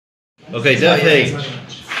Okay, Daf Hey.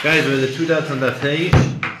 Guys, we're the 2 dots on Daf Hey.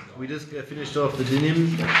 We just finished off the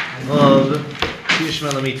dinim of Kriyash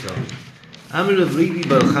Malamita. Amr of Levi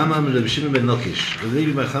Bar Chama, Amr of Shimon ben Lakish. Rav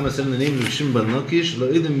Levi Bar Chama said in the name of Shimon ben Lakish, Lo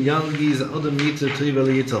Idem Yalgiz Adam Yitzah Tov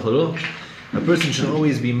Eli Yitzah Hara. A person should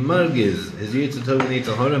always be margiz, his Yitzah Tov and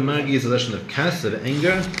Yitzah Hara. Margiz is a lesson of kas, of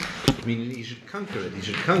anger. Meaning he should conquer it. He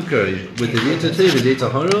should conquer with the Yitzah Tov, the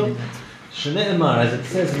Yitzah Hara. Shne'emar, as it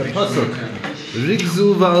says in the pasuk,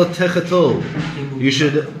 Rigzu va'al techato. You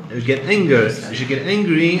should get anger. You should get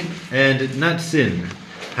angry and not sin.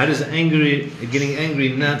 How does getting angry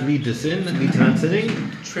not lead to sin? Lead to not sinning?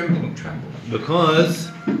 Tremble. Because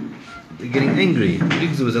getting angry.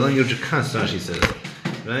 Rigzu is a language of kas, Rashi says.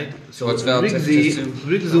 Right? So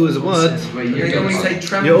Rigzu is what?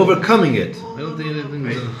 You're overcoming it. I don't think anything.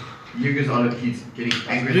 He's getting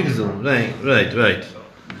angry. Rigzu, right.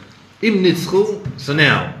 Im nitzchu. So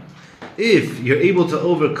now, if you're able to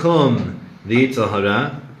overcome the Yitzhak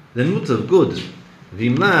Hara, then mutav, good.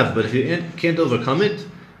 V'im lav, but if you can't overcome it,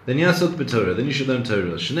 then yasok b'Torah, then you should learn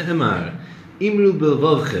Torah. Shne'emar, imru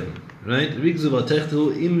b'lvavchem, right? Rigzu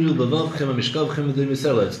v'techtu, imru b'lvavchem, amishkavchem v'dim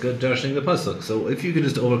yisrael. It's good darshaning the pasuk. So if you can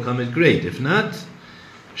just overcome it, great. If not,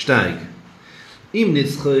 steig. Im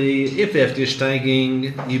nitzchu, if after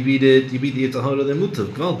steiging, you beat the Yitzhak Hara, then mutav,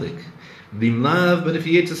 gvaldik. V'im lav, but if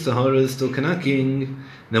your Yitzhak Hara is still kanaking,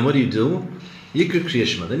 then what do? Yikr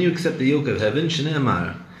Kriyashma. Then you accept the yoke of heaven,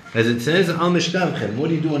 Shne'emar. As it says, Al Mishkavchem. What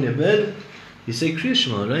do you do on your bed? You say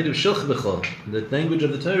Kriyashma, right? Of Shachbecha, the language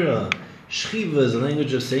of the Torah. Shchiva is the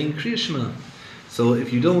language of saying Kriyashma. So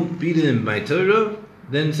if you don't beat him by Torah,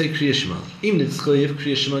 then say Kriyashma. Im Nitzcha, if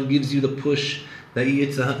Kriyashma gives you the push that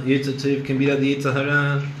Yitzhak Tov can beat out the Yitzhak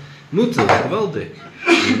Hara, Mutal, Gvaldik.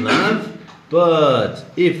 In love. But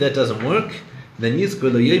if that doesn't work, then remember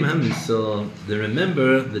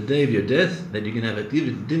the day of your death, that you can have a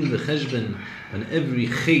din v'cheshbon on every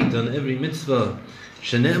chait, on every mitzvah.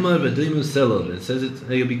 Shene'emar v'deimu selov. It says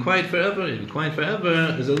you'll be quiet forever. You'll be quiet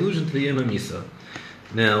forever is allusion to the Yom HaMisa.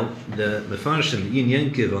 Now, the Mefarshim, Yin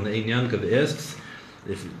Yankiv on the Ein Yankiv asks,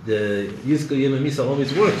 if the Yizkor Yom HaMisa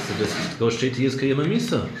always works, so just go straight to Yizkor Yom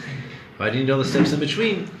HaMisa. Why do you need all the steps in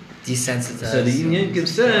between? Desensitize. So the Yin Yankiv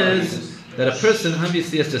says that a person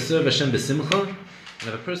obviously has to serve Hashem b'simcha, and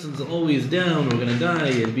if a person's always down or going to die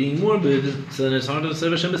and being morbid, so then it's harder to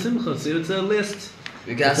serve Hashem b'simcha. So it's a last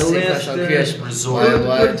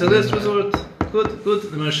resort. Good.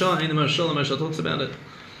 The Marshal talks about it.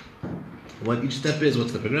 What each step is,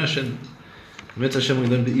 what's the progression. Mitzvah Hashem we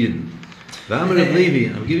learn be'in. V'amar of Levi,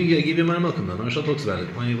 I give you my malkum. The Marshal talks about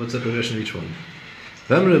it. What's the progression of each one?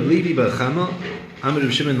 V'amar of Levi bar Chama, Amr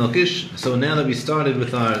of Shimon Lakish. So now that we started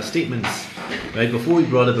with our statements, right before we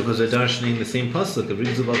brought it, because we're darshaning the same pasuk of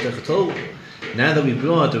Rigzu v'techatol. Now that we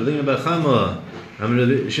brought Rav Levi bar Chama, Amr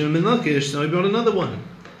of Shimon ben Lakish, now we brought another one.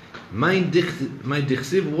 My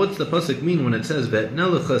dichsiv. What's the pasuk mean when it says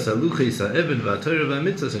 "Ve'nalachas haluchis ha'evan v'atorah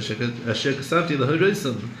v'amitzvos asher kasavti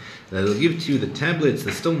l'harosim"? That I'll give to you the tablets,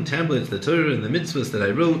 the stone tablets, the Torah and the mitzvahs that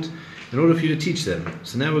I wrote, in order for you to teach them.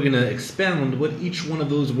 So now we're going to expound what each one of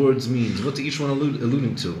those words means. What's each one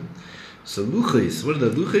alluding to? So luchis, what are the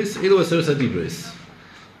luchis? Elo aser sadibres.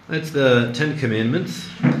 That's the 10 Commandments.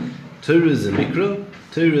 Torah is a mikra.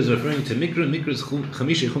 Torah is referring to mikra. Mikra is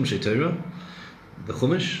chamishe chumshe Torah, the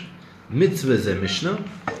chumash. Mitzvah is a mishnah.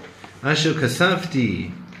 Asher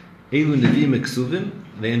kasavti elu neviim eksuvim.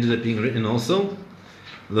 They ended up being written also.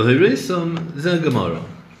 Lohiresom ze Gemara.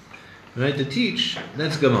 Right, to teach,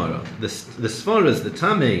 that's Gemara. The Svaras, the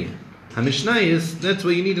Tamei, HaMishnayis, that's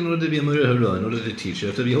what you need in order to be a Moreh Hara, in order to teach. You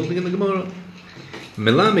have to be holding in the Gemara.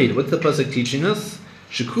 Melamed, what's the pasuk teaching us?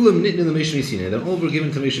 Shekulam nitnu l'Moshe Sinai. They're all were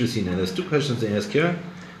given to Moshe Sinai. There's 2 questions to ask here.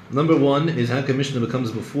 Number 1 is how come Mishnah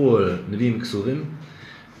becomes before Nevi'im Ksuvim?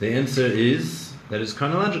 The answer is that it's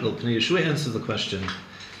chronological. Pnei Yeshua answers the question.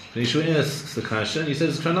 Pnei Yeshua asks the question, he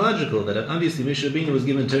says it's chronological, that obviously Moshe Rabbeinu was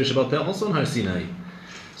given Torah Shabbat Peh also on Har Sinai.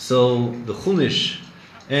 So the Chumash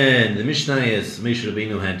and the Mishnayos Moshe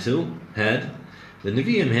Rabbeinu had. The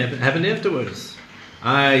Nevi'im happened afterwards.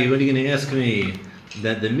 You're really going to ask me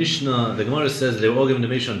that the Mishnah, the Gemara says they were all given to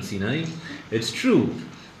Moshe on Sinai. It's true.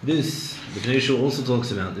 This, the Pnei Yeshua also talks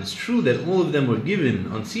about. It's true that all of them were given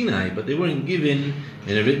on Sinai, but they weren't given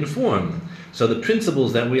in a written form. So the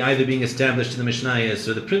principles that were either being established in the Mishnayos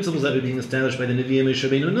or the principles that were being established by the Nevi'im Moshe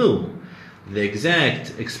Rabbeinu knew. The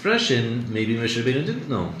exact expression, maybe Moshe Rabbeinu didn't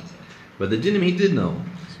know, but the dinim he did know.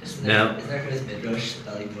 Now, is there a midrash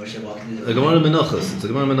that Moshe walked into the Gemara Menachos. It's a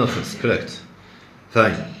Gemara Menachos, correct?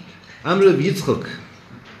 Fine. Amr of Yitzchok.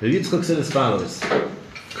 Rav Yitzchok said as follows: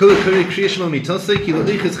 Kol Kriyash Mamitosei ki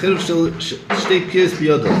l'dichas cheruv shel shtei piyos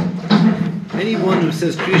biyado. anyone who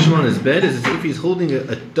says Kriya Shema on his bed is as if he's holding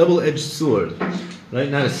a double-edged sword. Right?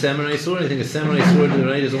 Not a samurai sword. I think a samurai sword to the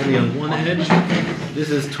right is only on one edge. This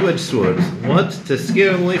is two-edged swords. What? To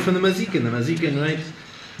scare him away from the mazikin. The mazikin, right?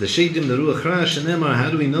 The sheidim, the ruach ra, shenemar. How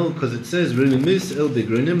do we know? Because it says, Rimis el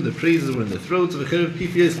begrunim, the praises were in the throats of a cherev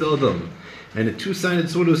pifiyes be'odom. And a two-sided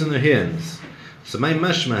sword was in their hands. So my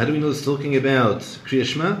mashma, how do we know it's talking about Kriya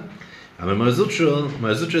Shema? Amar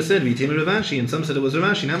Marzutra said, V'yitim Ravashi, and some said it was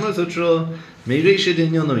Ravashi. Now Marzutra, Meireshid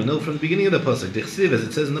in Yono, we know from the beginning of the pasuk, Dichsiv, as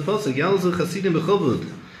it says in the pasuk, Yalzu Chasidim b'chovod,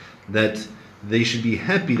 that they should be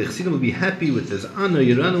happy, the Chasidim will be happy with this honor,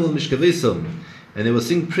 Yeranu al-Mishkavesom, and they will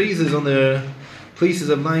sing praises on their places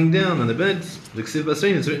of lying down, on the beds. Dichsiv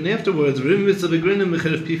Basrein, it's written afterwards,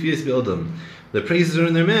 the praises are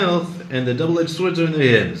in their mouth, and the double-edged swords are in their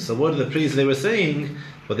hands. So what are the praises they were saying?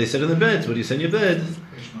 What they said in the beds. What do you say in your bed?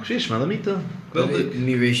 Kriya Shema Lamita.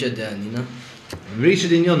 Mirisha Dan, you know? Mirisha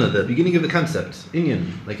Din Yona, the beginning of the concept.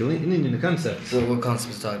 Inyan, like in Indian, the concept. So what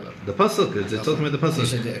concept is talking about? The pasuk, it's talking about the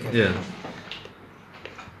pasuk. Okay. Yeah.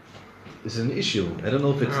 It's an issue. I don't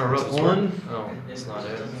know if it's on. No, it's not.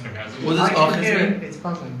 What does Achis mean? It's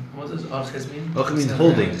buzzing. What does Achis mean? Ach means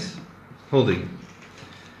holding. Holding.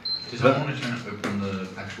 Does someone want to turn it open the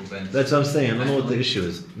actual bench? That's what I'm saying. I don't know what the issue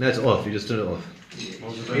is. That's off. You just turn it off. I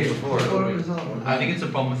think it's a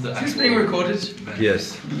problem with the actual. Is this being recorded? bench.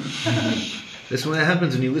 Yes. That's what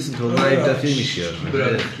happens when you listen to a live Daf Yomi shiur.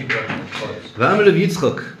 Keep it open. V'amar Rav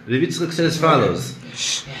Yitzchok. Rav Yitzchok said as follows: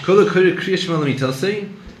 Kol ha'koreh Kriya Shema l'mitasei.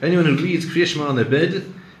 Anyone who reads Kriya Shema on their bed,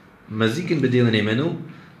 mazikin b'dilan emenu.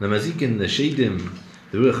 The mazikin, the sheidim,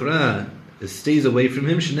 the ruach ra, stays away from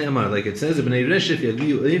him. Shne'amar, like it says, b'nei reshef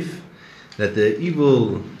yagliu eif, that the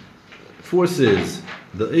evil forces,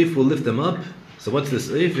 the eif will lift them up. So what's this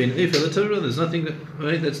eif? In eif el Torah, there's nothing,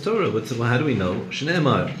 right? That's Torah. Well, how do we know?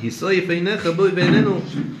 Shne'amar, Yisayif einecha boi beinenu,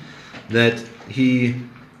 that he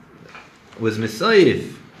was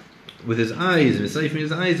misayif with his eyes. Misayif with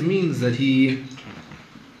his eyes means that he,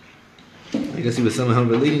 I guess he was somehow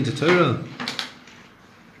relating to Torah.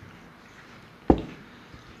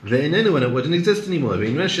 Ve'enenu, and it wouldn't exist anymore.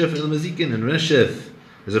 Ve'in reshef el mazikin, and reshef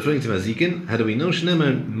is referring to mazikin. How do we know?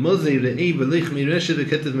 Shne'amar, mozei re'ei v'lech mi reshef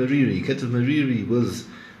v'ketev mariri. Ketev mariri was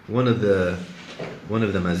one of the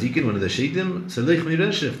mazikin, one of the sheidim. So lech mi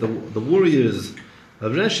reshef, the warriors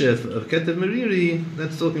of reshef, of ketev mariri,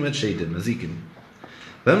 that's talking about sheidim, mazikin.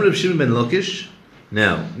 V'amar Rav Shimon ben Lakish.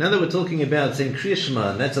 Now that we're talking about saying Kriya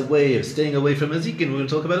Shema, and that's a way of staying away from mazikin, we're going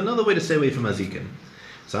to talk about another way to stay away from mazikin.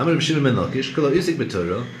 So I'm Rav Shimon ben Lakish, kol ha'isik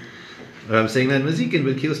b'Torah, or I'm saying that mazikin,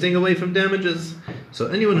 but he's staying away from damages. So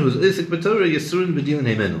anyone who's isik b'Torah, yisurin b'dilan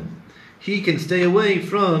heimenu, he can stay away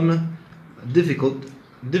from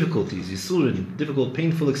difficulties, yisurin, difficult,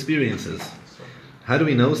 painful experiences. How do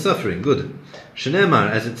we know? Suffering. Good. Shenemar,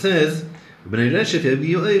 as it says, b'nei reshef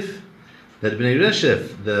yagiyu eif, that b'nei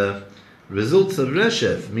reshef, the results of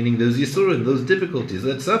reshef, meaning those yisurin, those difficulties,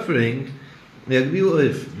 that suffering,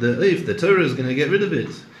 the Torah is going to get rid of it.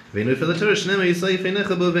 That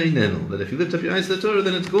if you lift up your eyes to the Torah,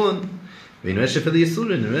 then it's gone. Reshef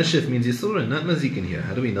means yisurin, not mazikin here.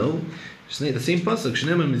 How do we know? The same pasuk.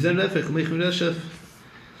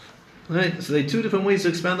 Right. So there are two different ways to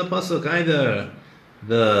expand the pasuk. Either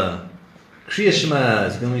the Kriya Shema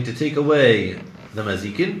is going to take away the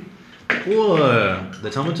mazikin, or the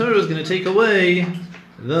Talmud Torah is going to take away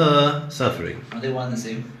the suffering. Are they one and the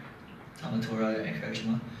same? Talmud Torah and Kriya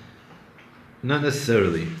Shema? Not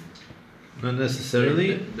necessarily. Not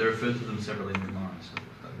necessarily. They refer to them separately in the Gemara, so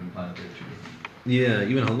that would imply that they're two different. Yeah,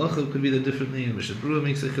 even halacha could be the different name. Mishnah Berurah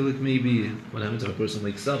makes a chiluk maybe. What happens if a person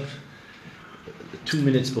wakes up 2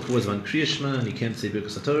 minutes before Zman Kriya Shema and he can't say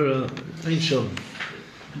Birkas HaTorah? Ein shom.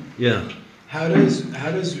 Yeah. How does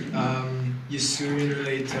Yisurin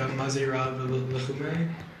relate to Mazera v'Lechumei?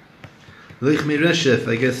 Lech mi reshef,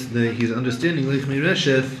 I guess he's understanding Lech mi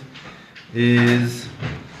reshef is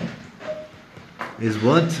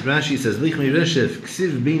what? Rashi says, Lech mi reshef,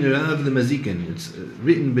 ksiv bin ra'av l'mazikin. It's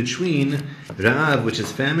written between ra'av, which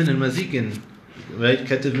is famine, and mazikin. Right?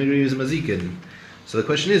 Ketev miri is mazikin. So the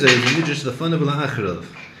question is it nidrash lefanav la'acharav?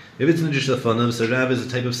 If it's nidrash lefanav, so ra'av is a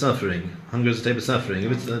type of suffering. Hunger is a type of suffering.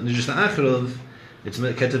 If it's nidrash la'acharav, it's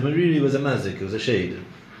ketev mariri was a mazik, it was a shade.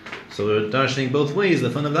 So we're darshaning both ways,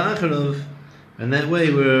 lefanav la'acharav, and that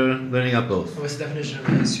way we're learning out both. What's the definition of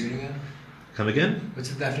Yisurin again? Come again? What's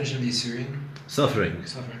the definition of Yisurin? Suffering.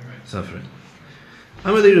 Suffering, right. Suffering.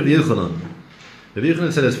 Amalei Rav Yochanan. Rav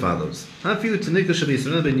Yochanan said as follows: Afilu Tanika Shabbos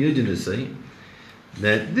Rabban Yudin say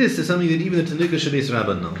that this is something that even the Tanika Shabbos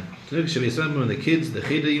Rabban know. Tanika Shabbos Rabban, when the kids, the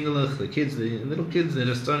Cheda Yinelach, the kids, the little kids, they're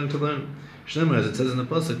just starting to learn. Shnemar, as it says in the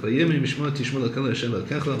pasuk, "Vayimri mishmor tishmor lakol Hashem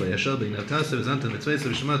elkecha vayashar b'inav tasev v'zanta mitzvayis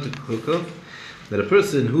v'shmat chokov." That a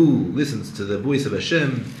person who listens to the voice of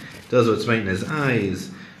Hashem, does what's right in his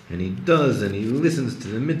eyes, and he listens to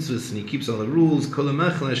the mitzvahs, and he keeps all the rules. Kol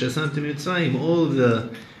ha'machla shesamtem mitzrayim, all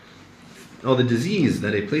the disease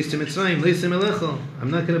that I placed in Mitzrayim, leisem elecha,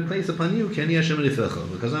 I'm not going to place upon you, Keni Hashem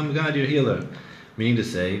rifecha, because I'm God, your healer. Meaning to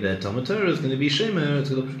say that Talmud Torah is going to be shemer, it's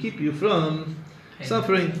going to keep you from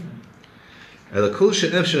suffering. Elakul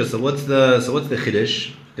she'efshar, so what's the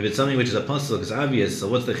chiddush? If it's something which is a pasuk, it's obvious, so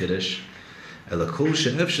what's the chiddush? Elakul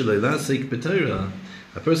she'efshar le'lasik b'Torah,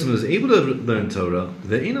 a person who is able to learn Torah,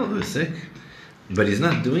 ve'ino hosek, but he's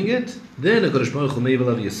not doing it, then HaKadosh Baruch Hu meiv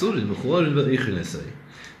alav yisurin v'chuarin v'eichin esei.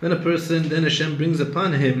 Then Hashem brings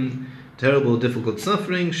upon him terrible, difficult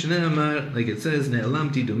suffering. Shnei Amar, like it says,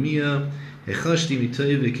 Ne'alamti dumia, hechashti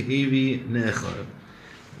mitoiv v'ke'evi ne'echar.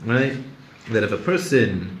 Right? That if a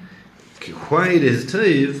person quieted his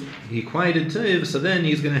toiv, so then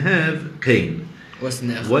he's going to have pain. What's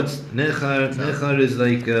nechar? What's nechar? Nechar is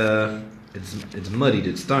like, it's muddied,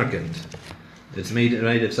 it's darkened. It's made,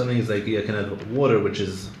 right, if something is like a kind of water which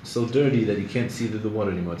is so dirty that you can't see through the water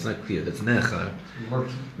anymore, it's not clear, that's nechar.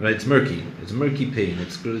 Murky. Right, it's murky. It's murky pain.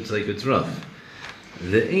 It's like it's rough.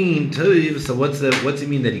 The ein toiv, so what's it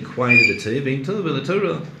mean that he quieted the toiv? Ein toiv the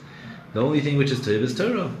Torah. The only thing which is toiv is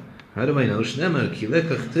Torah. How do I know? Shnemar, ki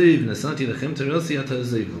lekach toiv, nasati lechem terasi ata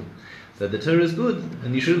azevu. That the Torah is good,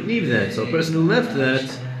 and you shouldn't leave that. So a person who left that,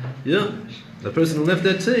 the person who left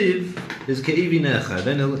that toiv is ke'ivi nechar,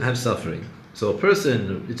 then he'll have suffering. So a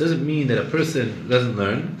person, it doesn't mean that a person doesn't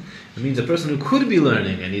learn. It means a person who could be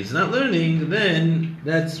learning and he's not learning, then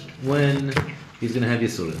that's when he's going to have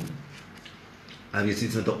Yisurin. Obviously,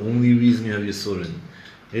 it's not the only reason you have Yisurin.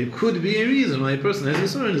 It could be a reason why a person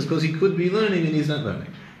has Yisurin is because he could be learning and he's not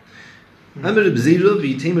learning. Amar Reb Zira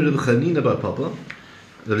v'yiteimer Reb Chanina bar Papa.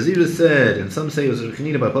 Reb Zira said, and some say it was Reb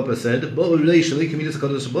Chanina bar Papa said, Bo'u rei shalei kamidas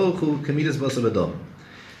kadosh baruch hu kamidas basar adam.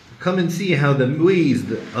 Come and see how the ways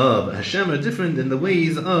of Hashem are different than the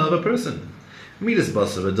ways of a person. When it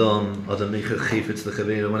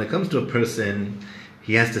comes to a person,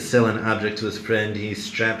 he has to sell an object to his friend, he's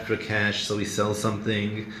strapped for cash, so he sells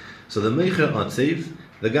something. So the meicher atziv,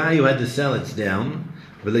 the guy who had to sell it's down,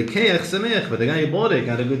 but the guy who bought it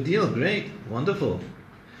got a good deal, great, wonderful.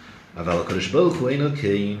 But when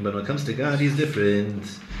it comes to God, he's different.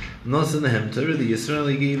 The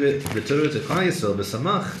Yisrael gave it the Torah to Klal Yisrael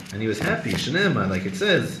b'samach, and he was happy. Shnema, like it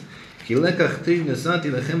says,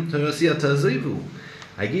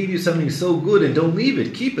 I gave you something so good, and don't leave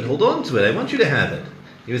it. Keep it. Hold on to it. I want you to have it.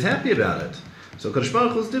 He was happy about it. So Kadosh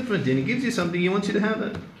Baruch Hu is different, and he gives you something. He wants you to have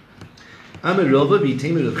it. Amar Rava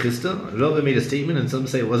v'yiteimer Rav Chisda. Rava made a statement, and some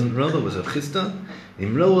say it wasn't Rava, it was Rav Chisda. If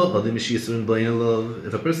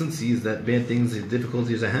a person sees that bad things,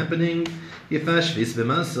 difficulties are happening,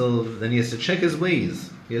 then he has to check his ways.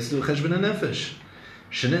 He has to do cheshbon nefesh.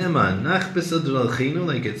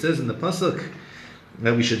 Like it says in the pasuk,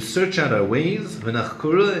 that we should search out our ways,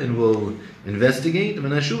 and we'll investigate, and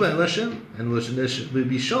we'll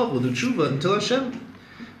be sure, we'll do tshuva until Hashem.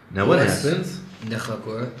 Now what happens?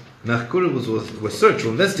 Nachkura was search,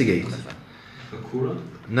 we'll investigate.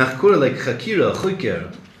 Nachkura, like chakira,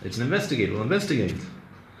 chuker. It's an investigate, we'll investigate.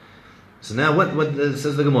 So now what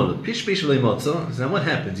says the Gemara? Pish pish v'leimotza. So now what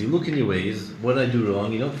happens? You look in your ways, what did I do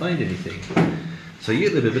wrong? You don't find anything. So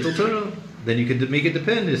you live a bittul Torah. Then you could make it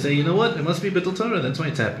depend. You say, you know what? It must be bittul Torah. That's why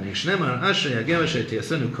it's happening. Shnemar ashrei hagev asher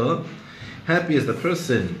tiyasenu ka. Happy is the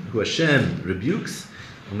person who Hashem rebukes.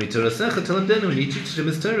 And he teaches him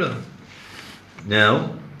his Torah.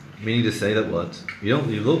 Now, meaning to say that what? You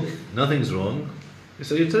look, nothing's wrong.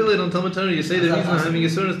 So you tell it on Talmud Torah. You say the reason I'm having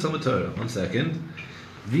Yisur is Talmud Torah. 1 second.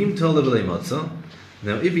 Vim tola v'lei matzah.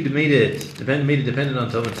 Now, if he made it dependent on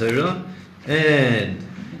Talmud Torah, and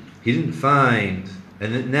he didn't find,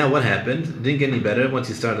 and then, now what happened? It didn't get any better once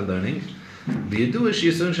he started learning. Then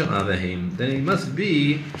it must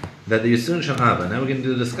be that the Yisur Sha'ava. Now we're going to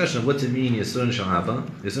do a discussion of what to mean Yisur Sha'ava.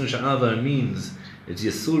 Yisur Sha'ava means it's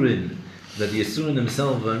Yisurin, that the Yisurin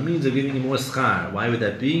themselves are means of giving you more schar. Why would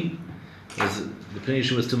that be? Because the Pnei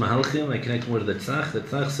was to Mahalchim, I connect more to the Tzach. The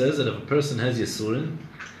Tzach says that if a person has Yisurin,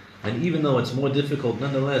 and even though it's more difficult,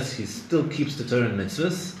 nonetheless, he still keeps the Torah and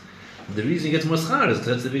mitzvahs. The reason he gets more schar is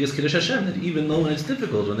because that's the biggest Kiddush Hashem, that even though when it's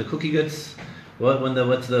difficult, when the cookie gets, how's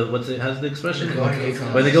the expression?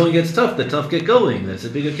 When the going gets tough, the tough get going. That's a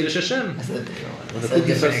bigger Kiddush Hashem. When the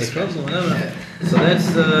cookie starts to crumble, whatever. So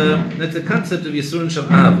that's the concept of Yisurin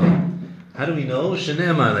Sha'ava. How do we know?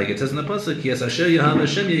 Shene'amar, like it says in the pasuk, yes, Asher Yahav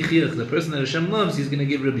Hashem Yechirach. The person that Hashem loves, He's going to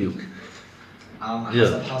give rebuke. How's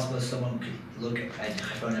Yeah. it possible someone could look at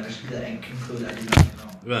Cheshbon Nefesh and conclude I do not know?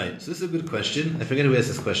 Right, so this is a good question. I forget who asked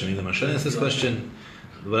this question. Maybe the Marsha asked this question.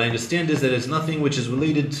 What I understand is that it's nothing which is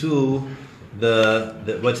related to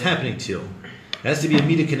the what's happening to you. It has to be a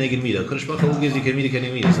midah keneged midah. Kodesh Baruch Hu gives you midah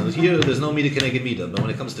keneged midah. So here, there's no midah keneged midah. But when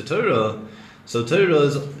it comes to Torah, so Torah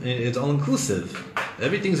it's all inclusive.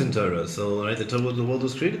 Everything's in Torah. So right, the world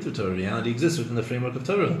was created through Torah. Reality exists within the framework of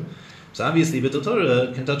Torah. So obviously, B'tul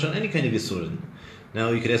Torah can touch on any kind of yisurin. Now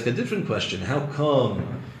you could ask a different question. How come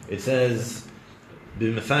it says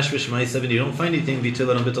b'mefash b'shmai 7? You don't find anything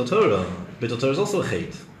v'tilat on B'tul Torah. B'tul Torah is also a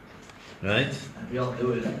chait, right? We all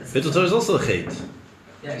do it. B'tul Torah is also a chait.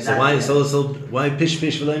 Yeah, So why pish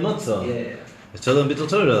v'lay matzah? Yeah. It's Torah and B'tul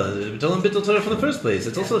Torah. Torah and B'tul Torah from the first place.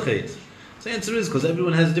 It's also a chait. So the answer is because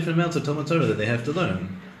everyone has different amounts of Talmud Torah that they have to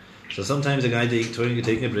learn. So sometimes a guy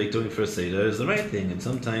taking a break during first Seder is the right thing, and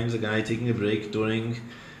sometimes a guy taking a break during,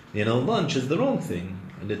 lunch is the wrong thing.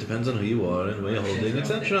 And it depends on who you are and where you're holding,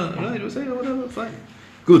 etc. Right? We'll say whatever, fine.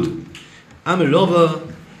 Good. Amir Rava,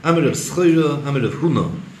 Amir Rav Schura, Amir Rav Huna.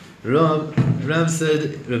 Rav said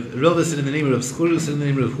in the name of Rav Schura, said in the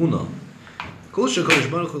name of Rav Huna. Kol shekodesh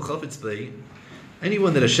baruch hu chafetz b'ei.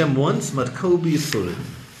 Anyone that Hashem wants, matko b'yisurim.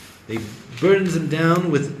 He burdens him down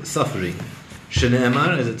with suffering.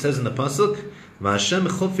 Shne'emar, as it says in the pasuk, V'Hashem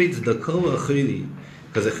chofetz dako achili,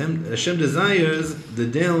 because Hashem desires the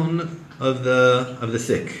down of the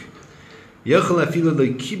sick. Yachal afilu lo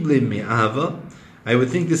kible me'ahava. I would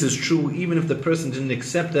think this is true even if the person didn't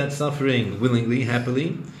accept that suffering willingly,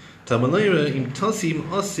 happily. Tamalayra im tasim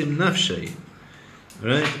asim nafshay.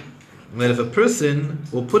 Right? That if a person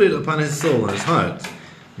will put it upon his soul and his heart,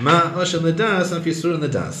 ma asham ledas af yisur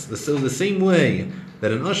ledas. So the same way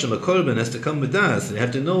that an asham, a korban, has to come with das, and you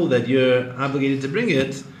have to know that you're obligated to bring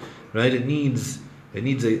it, right? It needs a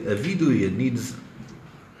vidui, it needs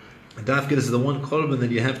a dafka is the one korban that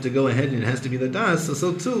you have to go ahead and it has to be the das,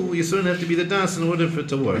 so too, you certainly have to be the das in order for it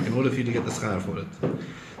to work, in order for you to get the schar for it.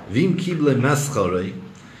 Vim kible mascharei.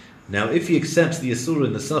 Now, if he accepts the yisur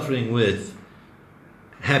and the suffering with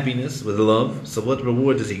happiness, with love, so what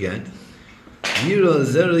reward does he get? Yira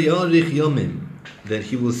zer yarich yomim, that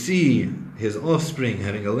he will see his offspring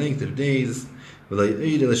having a length of days. And not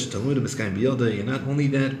only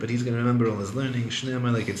that, but he's going to remember all his learning.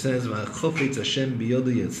 Like it says, that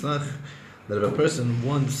if a person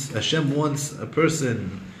wants, Hashem wants a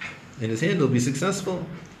person in his hand, will be successful.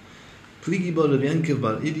 So there's a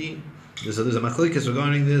machlokes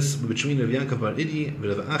regarding this between Rav Yankov bar Idi and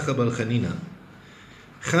Rav Acha bar Chanina.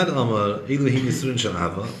 Chad Amar Elohim Yisurin Shel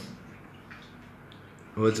Ava.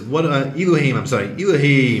 Elohim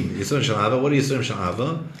Yisurin Shel Ava. What are Yisurin Shel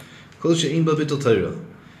Ava? Kol she'im ba b'tul Torah.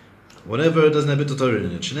 Whatever doesn't have b'tul Torah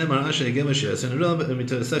in it. Shneimar Asher Yegem Asher Yasin Rav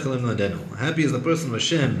Mitzvah Ladenu. Happy is the person who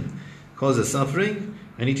Hashem causes suffering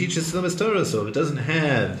and he teaches them his Torah. So if it doesn't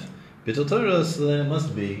have b'tul Torah, so then it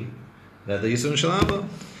must be that the Yisurin Shel Ava.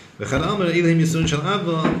 V'chad Amar Elohim Yisurin Shel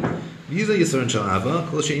Ava. Yiza Yisurin Shel Ava.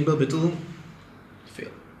 Kol she'im ba b'tul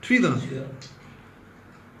Tefillah.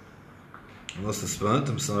 I lost the spot,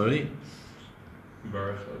 I'm sorry.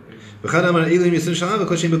 V'chad amar Elohim Yisurin Shel Ava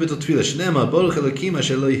kol she'im b'bittul tefillah. Shneimar Baruch Elokim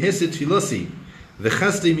asher lo yehesed tefilasi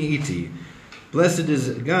v'chastei mi'iti. Blessed is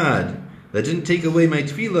God that didn't take away my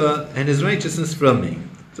tefillah and His righteousness from me.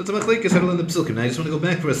 So it's a machlokes how to learn the psukim. Now I just want to go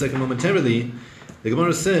back for a second momentarily. The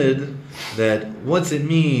Gemara said that what's it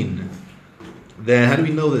mean? That how do we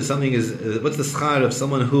know that something is? What's the schar of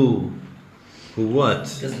someone who what?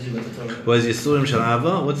 Who has Yisurim Shel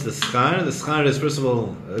Ava? What's the schar? The schar is first of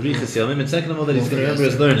all Riches Yamim, and second of all that he's going to remember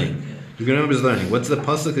his learning. He's going to remember his learning. What's the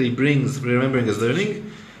pasuk that he brings for remembering his learning?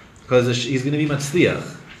 Because he's going to be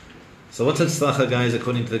matzliach. So what's tzlacha, guys,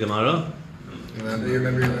 according to the Gemara? Remember your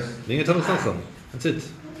learning. Being a Talmud Chacham. That's it.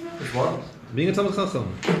 Which one? Being a Talmud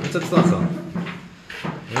Chacham. That's tzlacha.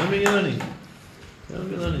 Remembering your learning.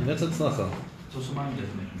 Remembering your learning. That's tzlacha. It's also my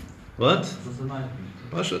definition. What? It's also my definition.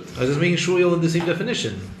 I was just making sure you're all in the same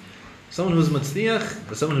definition. Someone who's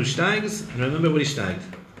matzliach, or someone who steigs, and remember what he steigt.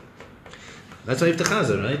 That's why you have the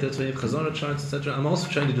chazar, right? That's why you have chazara charts, etc. I'm also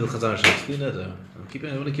trying to do the chazara charts. I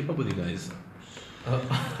want to keep up with you guys.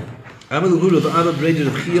 Amal Uru Abba braided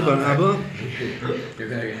of Chia bar Abba. You're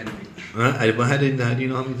very handy. How do you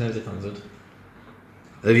know how many times I found it?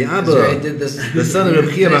 Rabbi I Abba, did this. the son of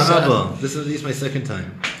Rabbi Chia bar Abba. This is at least my second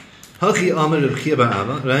time. Hachi Amar Rabbi Chia bar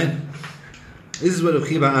Abba, right? This is what Rabbi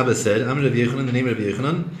Chia bar Abba said. Amar Rabbi Yechanan, the name of Rabbi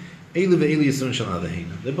Yechanan. Eilu ve'eilu Yisurin Shel Ava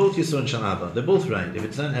heina. They're both Yisurin Shel Ava. They're both right. If it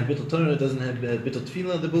doesn't have B'tul Torah, it doesn't have B'tul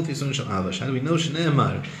Tefillah, they're both Yisurin Shel Ava. How do we know?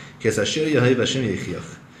 Shne'emar, Kes Asher Yahav Hashem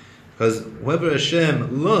Yechiach. Because whoever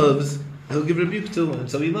Hashem loves, he'll give rebuke to. And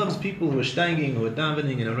so he loves people who are steiging, who are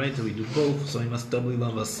davening, and right, so we do both, so he must doubly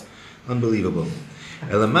love us. Unbelievable.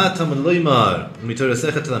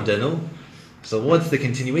 So what's the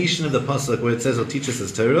continuation of the pasuk where it says, "He'll teach us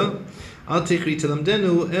his Torah"? Al tichri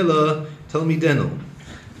telamdenu ela talmidenu.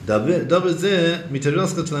 Davar zeh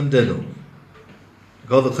mitaraska telamdenu.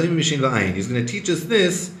 He's going to teach us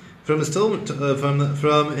this from his Torah.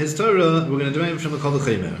 From his Torah, we're going to derive it from the Kol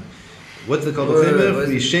V'Chomer. What's the Kol V'Chomer?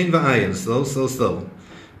 Shein v'ayin, slow.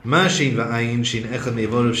 Ma shein v'ayin, shein echad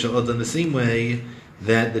me'vorav shel adam. The same way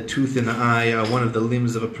that the tooth and the eye are one of the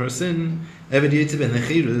limbs of a person. Eved yitzib and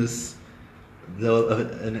nechirus.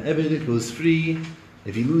 An eved goes free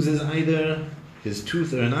if he loses either his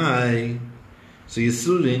tooth or an eye. So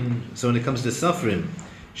Yisurin. So when it comes to suffering,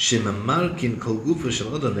 shemamarkin kol gufa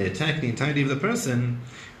shel adam, they attack the entirety of the person.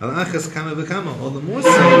 Al achas kama v'kama. All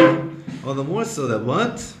the more so that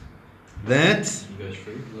what? That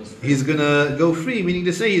he's gonna go free, meaning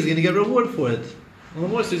to say he's gonna get reward for it. All the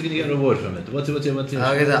more so he's gonna get reward from it. What's it?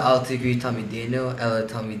 Al tikri tamidenu ela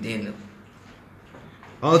tamidenu.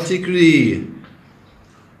 Al tikri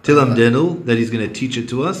tilamdenu, that he's gonna teach it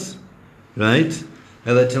to us, right?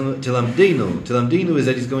 Ela tilamdenu. Tilamdenu is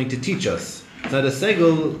that he's going to teach us. It's not a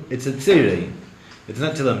segel, it's a tzirei. It's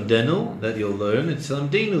not tilamdenu that you'll learn, it's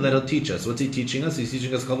tilamdenu that he'll teach us. What's he teaching us? He's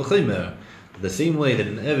teaching us Kol V'Chomer. The same way that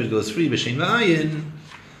an Eved goes free b'shein v'ayin,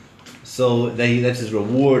 so that's his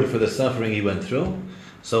reward for the suffering he went through.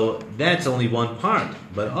 So that's only one part.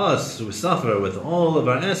 But us who suffer with all of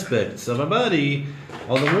our aspects of our body,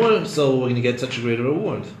 all the more so we're going to get such a greater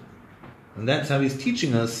reward. And that's how he's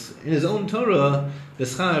teaching us in his own Torah, the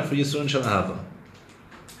schar for Yisroel Shel Ahava.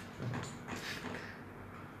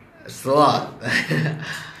 It's a lot.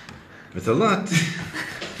 It's a lot.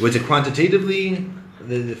 Which is quantitatively,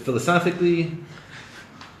 philosophically,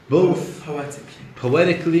 both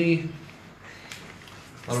poetically.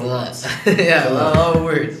 A lot. Yeah, a lot of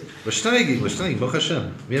words. We're steiging, Baruch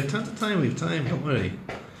Hashem. We have tons of time, don't worry.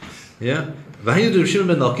 Yeah? V'haynu Rav Shimon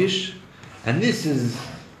ben Lakish, and this is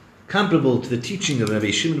comparable to the teaching of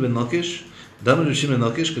Rabbi Shimon ben Lakish. Damar Rav Shimon ben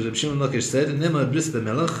Lakish, because Rav Shimon ben Lakish said, Nema bris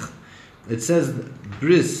b'melech, it says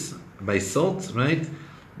bris by salt, right?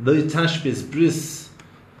 Lo tashbis bris,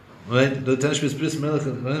 right? Lo tashbis bris melech,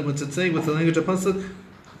 right? What's it say? What's the language of pasuk?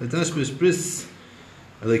 Lo tashbis bris,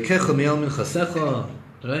 lekecha me'al min chasecha,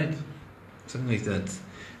 right? Something like that.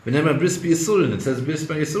 V'nemar bris b'yisurin, it says bris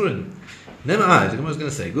by yisurin. Nemar, the Gemara is going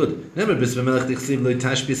to say, good. Nemar bris b'melech tichsiv lo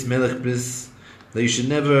tashbis melech bris, that you should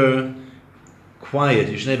never quiet,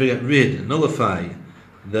 you should never get rid, nullify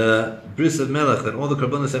the bris of melech, that all the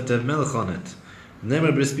karbonos have to have melech on it.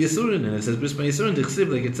 Never bris b'yisurin, and it says bris b'yisurin tichsiv,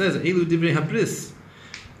 like it says, elu divrei habris.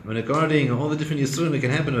 When regarding all the different yisurin that can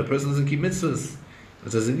happen if a person doesn't keep mitzvahs,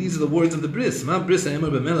 it says these are the words of the bris. Ma bris ha'emar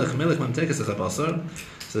b'melech, melech mamtekes ha'chabasar.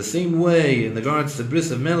 So the same way in regards to bris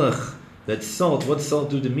of melech, that salt, what salt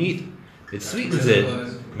do to meat? It sweetens it.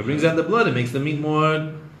 It brings out the blood. It makes the meat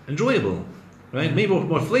more enjoyable, right? Maybe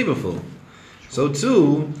more flavorful. So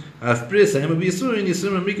too, so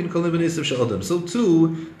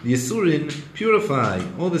too, the Yisurin purify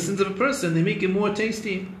all the sins of a person, they make it more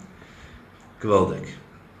tasty. Gewaldig.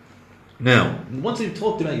 Now, once we've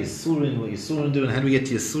talked about Yisurin, what Yisurin do, and how do we get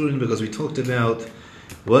to Yisurin, because we talked about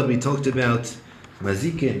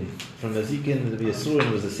Mazikin. From Mazikin to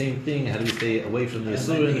Yisurin was the same thing. How do we stay away from the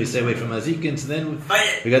Yisurin? We stay away from Mazikin. So then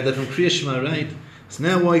we got that from Kriya Shema, right? So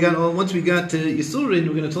now once we got to Yisurin,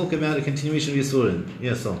 we're going to talk about a continuation of Yisurin.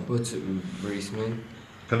 Yes, so. What's bris mean?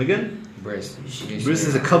 Come again? Bris. Bris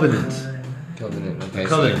is a covenant. Covenant. Okay,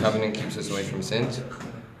 So the covenant keeps us away from sins.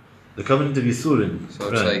 The covenant of Yisurin. So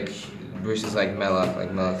it's like bris is like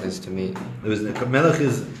melech is to meat. Melech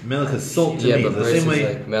is salt to meat. Yeah, but the bris same way,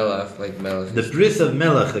 is like melech. the bris of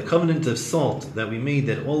melech, the covenant of salt that we made,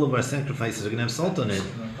 that all of our sacrifices are going to have salt on it,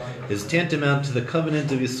 is tantamount to the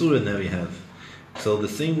covenant of Yisurin that we have. So the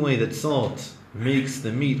same way that salt makes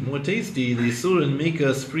the meat more tasty, the Yisurin make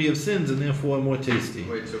us free of sins and therefore more tasty.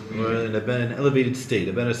 Or in an elevated state,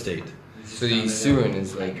 a better state. So the Yisurin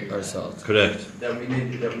is like our salt. Correct. That we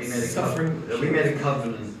made a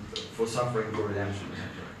covenant for suffering for redemption.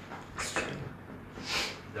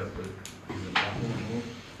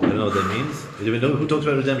 I don't know what that means. Do we know who talks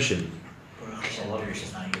about redemption?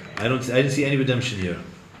 I didn't see any redemption here.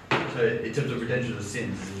 So in terms of redemption of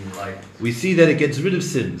sins, like We see that it gets rid of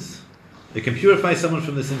sins. It can purify someone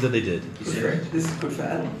from the sins that they did. this is good for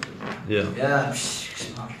Adam. Yeah. Yeah,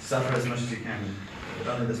 suffer as much as you can,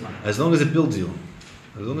 but only this much. As long as it builds you.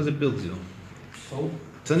 As long as it builds you.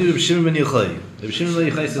 Tell me Rav Shimon ben Yochai. Rav Shimon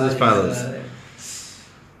ben Yochai says as follows.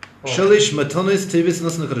 Shalish matonis tevis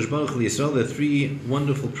nasna kadosh baruch hu Yisrael. The three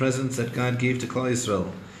wonderful presents that God gave to Klal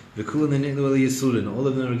Yisrael. V'kulan and Ni'nu Yisurin. All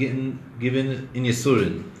of them are given in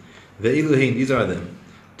Yisurin. Ve'iluhin. These are them: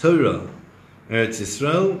 Torah, Eretz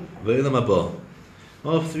Yisrael, ve'Olam Haba.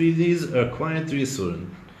 All three of these are acquired through Yisurin.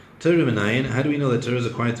 Torah Menayin. How do we know that Torah is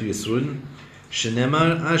acquired through Yisurin?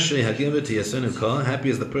 Shenemar Ashrei Hagiver to Yasonu Ka. Happy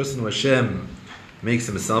is the person who Hashem makes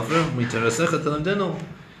him suffer.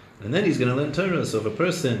 And then he's going to learn Torah. So if a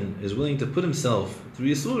person is willing to put himself through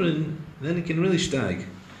Yisurin, then he can really stag.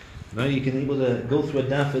 Right? You can be able to go through a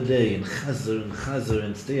daf a day and chazer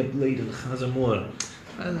and stay up late and chazer more.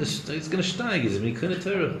 And he's going to stag. He's going to be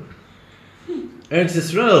Torah. Eretz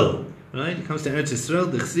Yisrael. Right? He comes to Eretz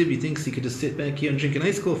Yisrael. The Chsiv, he thinks he could just sit back here and drink an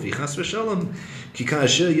iced coffee. Chas v'shalom. Ki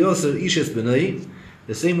ka'asher yoser ishes b'nai.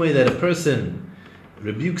 The same way that a person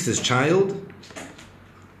rebukes his child,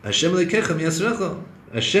 Hashem lekecha miyasrecha.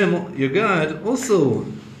 Hashem, your God, also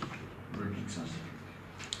Rebukes us.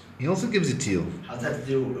 He also gives it to you. How's that to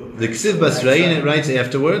do with The Ksiv Basrayin, it writes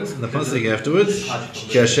afterwards, the pasuk afterwards,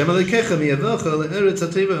 Ki Hashem lekecha miyavacha le'eretz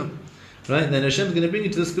hateva. Right, then Hashem is going to bring you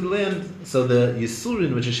to this good land. So the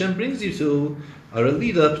Yisurin which Hashem brings you to are a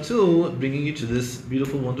lead up to bringing you to this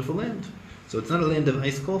beautiful, wonderful land. So it's not a land of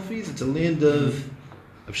iced coffees; it's a land of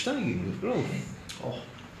steiging, of growth. Oh.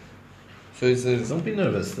 So he says, Don't be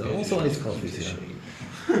nervous. There are also iced coffees here.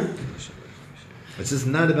 It's just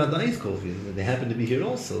not about the iced coffees. They happen to be here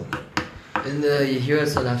also. in the Yehira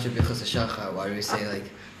Tzad after Bechus HaShachar, why do we say like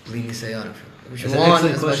bleeding Sayana? It's an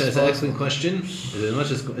excellent question. It's an excellent question.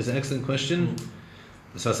 It's an excellent question.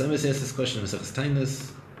 The Sfas Emes asked this question in Mesechus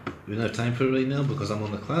Tainus. We don't have time for it right now because I'm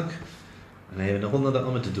on the clock. And I have a whole other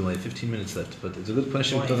Amud to do. I have 15 minutes left. But it's a good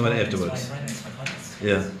question. We'll talk about it afterwards.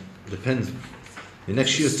 Yeah, depends. The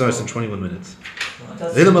next year starts in 21 minutes.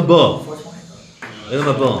 Elam Haba.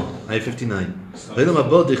 Elam Haba. I have 59. Elam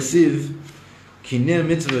Haba dichsiv kiner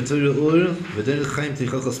mitzvah v'torah ur v'derech chaim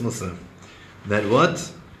tichachas musar. That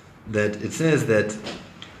what? That it says that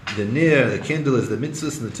the ner, the candle, is the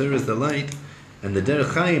mitzvah and the Torah is the light, and the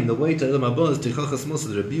derech chaim, the way to Elam Haba, is tichachas musar,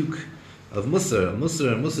 the rebuke of musar.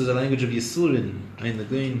 Musar is the language of Yisurin. Ein the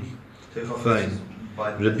grain. Fine.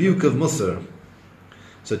 Rebuke of musar.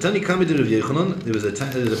 So Tani Kamid Rav Yechanan, there was a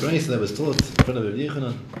brayso that was taught in front of Rav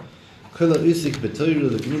Yechanan. Kol ha'usik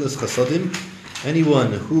b'Torah l'gemilas chasadim.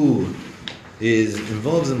 Anyone who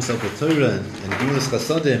involves himself with Torah and gemilas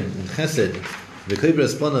chasadim and chesed,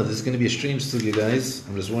 v'koibras banav. This is going to be a strange sugya, guys.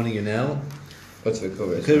 I'm just warning you now. What's the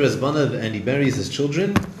koibras? Koibras banav, and he buries his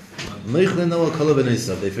children. Meichlin al kol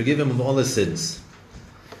v'neisav. They forgive him of all his sins.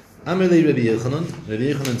 Amalei Rabbi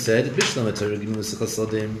Yechanan said, Bishlam Torah Gemilas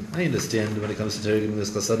Chasadim. I understand when it comes to Torah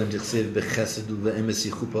Gemilas Chasadim, Tichsev bechesed u'le'emes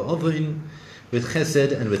yichupa avin. With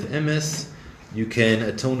chesed and with emes, you can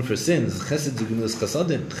atone for sins. Chesed is Gemilas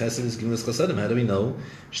Chasadim. Chesed is Gemilas Chasadim. How do we know?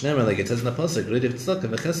 Shneimar, like it says in the pasuk, Redev tzedakah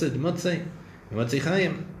v'chesed matzei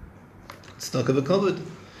chayim. Tzedakah v'kavod.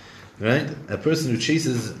 Right? A person who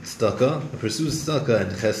chases tzedakah, pursues tzedakah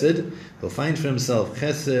and chesed, will find for himself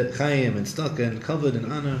chesed, chayim, and tzedakah, and kavod, and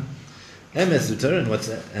honor. Emes is Torah, and what's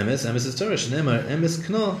emes? Emes is Torah. Shneimar, emes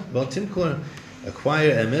kno, bal timkor.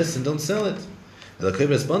 Acquire emes and don't sell it. How do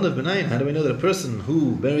we know that a person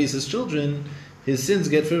who buries his children, his sins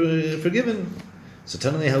get forgiven? So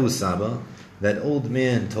Tanei Hausaba, that old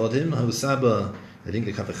man taught him, Hausaba, I think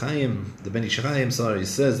the Kafachayim, the Beni Shachayim,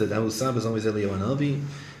 says that Hausaba is always Eliyahu Hanavi.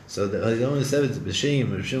 So the Eliyahu said it's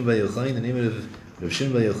B'Shem, Rav Shimon bar Yochai, in the name of Rav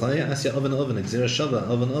Shimon bar Yochai, Asya Oven Oven, Gzera Shava,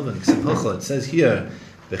 Oven Oven, Ksiv Hocha. It says here,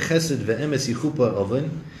 V'chesed ve'emes yichupa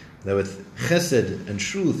Oven, that with chesed and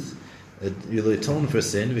truth, you'll atone for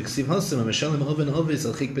sin, that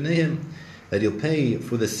you'll pay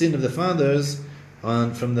for the sin of the fathers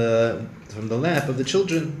from the lap of the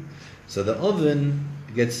children. So the oven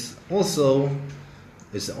is also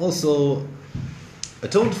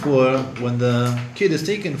atoned for when the kid is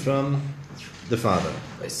taken from the father.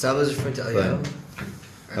 Wait, Saba is referring to Eliyahu?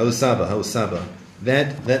 Hausaba.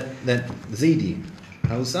 That Zaidi.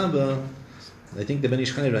 Hausaba, I think the Ben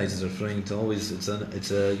Ish Chai writes is referring to always, it's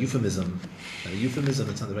a euphemism. A euphemism,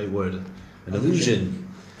 that's not the right word. An allusion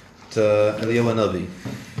to Eliyahu Hanavi.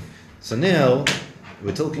 So now,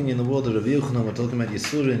 we're talking in the world of Rav Yochanan, we're talking about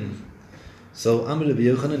Yisurin. So, Amr Rav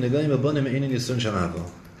Yochanan, Negayim Abanim Einin Yisurin Shalava.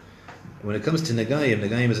 When it comes to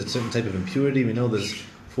Negayim is a certain type of impurity. We know there's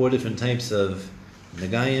 4 different types of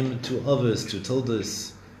Negayim, 2 Avos, 2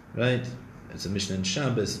 Toldos, right? It's a Mishnah in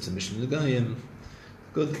Shabbos, it's a Mishnah in Negayim.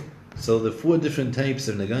 Good. So the 4 different types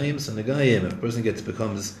of Negayim. So Negayim, if a person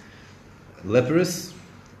becomes leprous,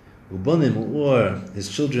 Ubanim, or his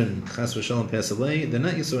children, Chas v'Shalom, pass away, they're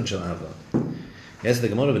not Yisurin Shalava. Yes, the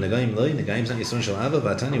Gemara v'Negayim loy. Negayim is not Yisurin Shal Ava.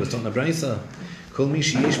 Vatani was taught in a brisa. Kol mi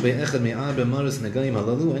sheyish be'echad me'arba maris Negayim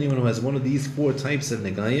halalu. Anyone who has one of these 4 types of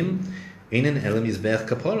Negayim, einen elam yizbech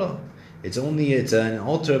kapara. It's an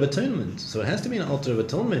altar of atonement. So it has to be an altar of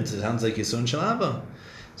atonement. It sounds like Yisurin Shal Ava.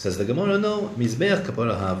 Says the Gemara, no, mizbech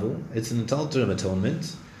kapara havu. It's an altar of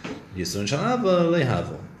atonement. Yisurin Shal Ava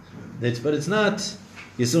lehavu. But it's not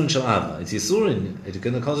Yisurin Shal Ava. It's Yisurin. It's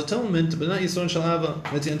going to cause atonement, but not Yisurin Shal Ava.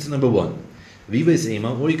 That's answer number 1. Vives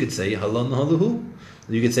Ema, or you could say Halon Haluhu.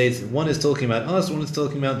 You could say one is talking about us, one is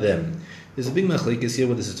talking about them. There's a big machlekes here.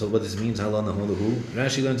 What this means? Halon Haluhu.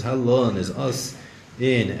 Rashi learns Halon is us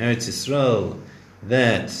in Eretz Yisrael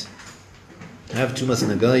that have Tumas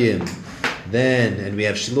Nagayim. Then and we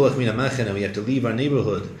have Shiluach Min HaMachen and we have to leave our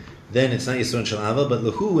neighborhood. Then it's not Yisurin Shal Ava, but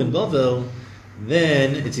Lahu in Bavel.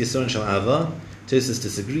 Then it's Yisurin Shal Ava. Tosis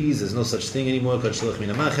disagrees. There's no such thing anymore called Shiluach Min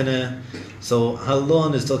HaMachane. So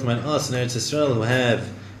Halon is talking about us in Eretz Yisrael who have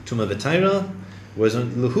Tumah V'Taira, whereas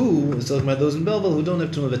Lahu is talking about those in Belvel who don't have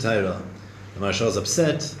Tumah V'Taira. The Maharshal is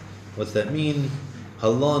upset. What's that mean?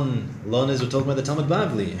 Halon is we're talking about the Talmud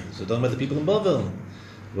Bavli. So we're talking about the people in Belvel.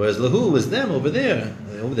 Whereas Lahu is them over there.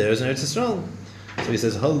 Over there is in Eretz Yisrael. So he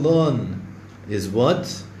says Halon is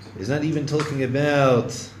what? He's not even talking about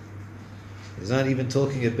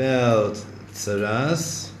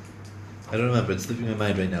Tsaras. I don't remember. It's slipping my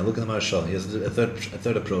mind right now. Look at the Maharshal. He has a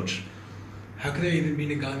third approach. How could there even be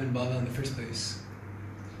Nagayim in Bavel in the first place?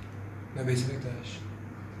 No Beis Hamikdash.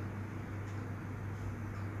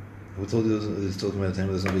 Who told you it's talking about the time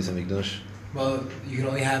there's no Beis Hamikdash? Well, you can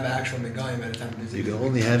only have actual Nagayim at a time. You can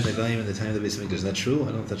only have Nagayim in the time of the Beis Hamikdash. Is that true? I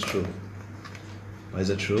don't know if that's true. Why is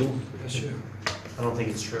that true? That's true. I don't think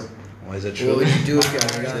it's true. Why is that true? What would you do if you're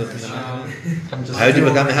How did you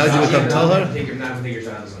become Tahor?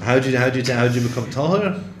 How did you become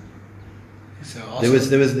Tahor? So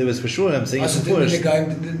There was for sure. I'm saying also it before.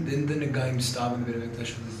 didn't the Nagayim stop in the Beit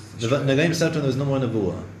HaMikdash? The Nagayim stopped when there was no more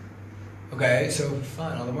Nevuah. Okay, so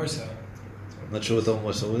fine, all the more so. I'm not sure what the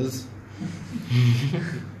more so is.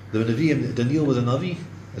 The Nevi'im, Daniel was a Navi.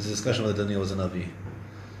 There's a discussion whether Daniel was a Navi.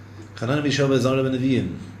 Chanan Mishaba is Zara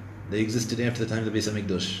Nevi'im. They existed after the time of the Beis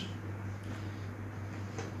Hamikdash.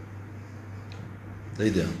 They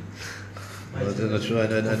do. I'm not sure. I'm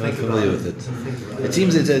not familiar with it. It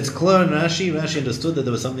seems it's clear in Rashi. Rashi understood that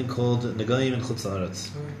there was something called Nagayim and Chutz Haaretz.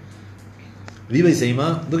 V'bei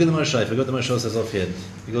Seima. Look at the Maharshal. I forgot the Maharshal says offhand.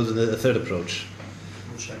 He goes with a third approach.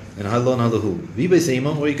 And Halon Halahu. V'bei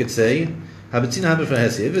Seima, or you could say Habetzina Habe for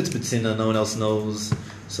Hesia. If it's Betzina, no one else knows.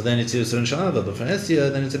 So then it's Yisurin Shal Ava. But for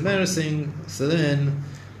Hesia, then it's embarrassing. So then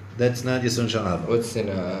that's not Yisurin Shal Ava. What's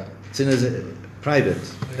Tzina? Tzina is private.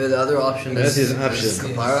 The other option That's is his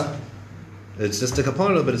option. Kapara. It's just a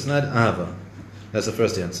kapara, but it's not ava. That's the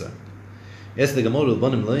first answer. Yes, the Gemara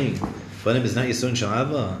Banim Lein. Banim is not Yisurin Shal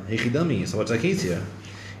Ava. Echidami. So what's our case here?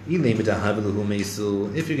 If you're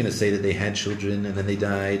going to say that they had children and then they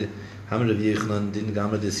died, Hamad Rav Yochanan didn't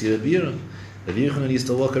gamra this year bir. Rav Yochanan used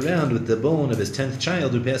to walk around with the bone of his 10th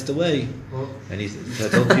child who passed away, and he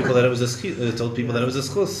told people that it was a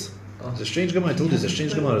schus. It's a strange Gemara. I told you it's a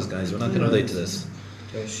strange Gemara, guys. We're not going to relate to this.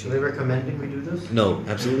 Are they recommending we do this? No,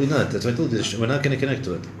 absolutely not. That's why I told you we're not going to connect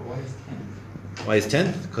to it. Why is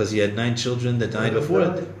 10th? Because he had 9 children that died before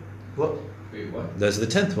it. What? Wait, what? There's the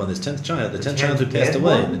 10th one. His 10th child. The 10th child who tenth passed dead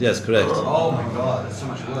away. one? Yes, correct. Oh my God, that's so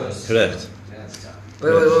much worse. Correct. That's tough.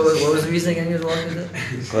 Wait. What was the reason again? He was walking with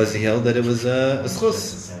it. Because he held that it was a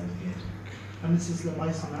schus. And this is the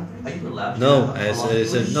lice on that? Are you allowed to No, have I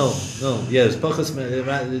said no. Yeah, it's pachas.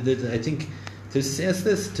 I think Tosis asked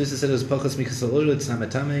this. Tosis said it was pachas mikasal ura. It's not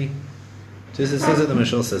matame. Tosis says it. The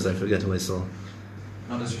Mashal says. I forget who I saw.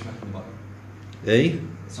 Not disrespecting the body. Eh?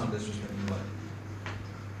 It's not disrespecting the body.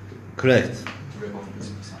 Correct. To rip off a piece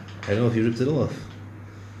of the sign. I don't know if you ripped it off.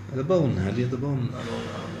 The bone. How do you have the bone?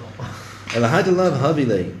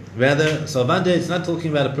 Rather, so Avanda, it's not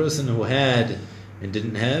talking about a person who had and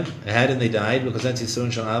didn't have, had and they died, because that's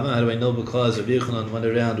Yisurin Shal Ava. How do I know? Because Rav Yochanan went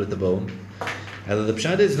around with the bone. And the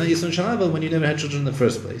pshat is not Yisurin Shal Ava when you never had children in the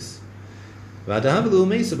first place. But if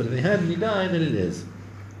they had and he died, then it is.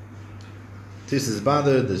 This is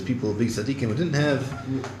bothered. There's people, big tzaddikim, who didn't have.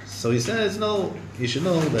 So he says, no, you should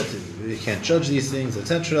know that you can't judge these things,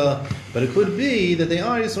 etc. But it could be that they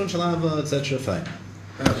are Yisurin Shal Ava, etc. Fine.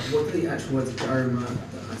 What are the actual words Garma?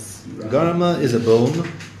 Garma is a bone.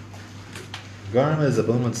 Garma is a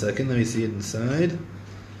bone. 1 second, let me see it inside.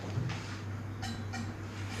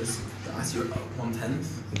 The Asir 1/10.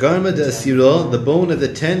 Garma de Asiro, the bone of the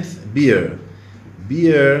 10th beer.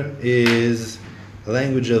 Beer is the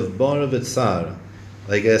language of Bar V'Tzar,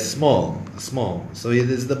 like a small. So it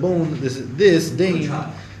is the bone. This Dane,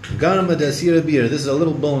 Garma Dasira Bir. This is a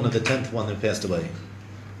little bone of the 10th one that passed away.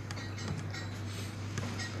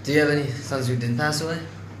 Do you have any sons who didn't pass away?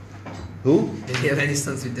 Who? Did you have any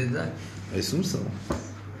sons who did die? I assume so.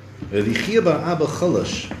 Rabbi Chia bar Abba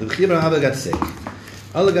Chalash. Rabbi Chia bar Abba got sick.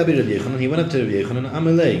 Allah Gabi Rabbi Yechonon. He went up to Rabbi Yechonon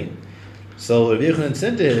Amalei. So Rabbi Yechonon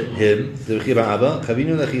said to him, to Rabbi Chia bar Abba,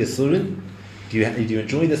 Chavinu lechi yisurin. Do you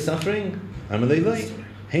enjoy the suffering? Amalei lei.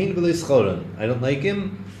 Hein v'lei schoron. I don't like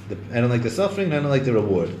him. I don't like the suffering. I don't like the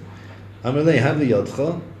reward. Amalei havli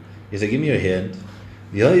yodcha. He said, give me your hand.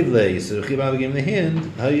 V'hayiv lei. So Rabbi Chia bar Abba gave him the hand.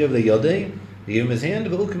 Hayiv lei yodei. He gave him his hand.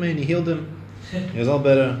 V'ukamei. And he healed him. He was all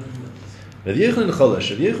better. Rabbi Yechonon Chalash.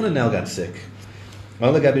 Rabbi Yechonon now got sick.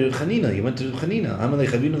 Allah Gabi Rav Chanina. He went to Rav Chanina. Amalei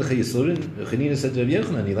Chavinu lecha yisurin. Rav Chanina said to Rabbi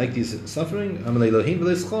Yechonon, you like these suffering? Amalei lohin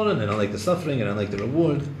v'lei schoron. I don't like the suffering. I don't like the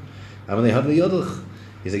reward. Amalei havli yodach.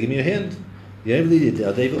 He said, give me your hand. So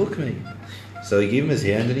he gave him his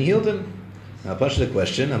hand and he healed him. Now, Pasha the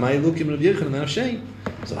question: am I looking at Rabbi Yechonon and Avshei?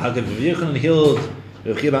 So how come Rabbi Yechonon healed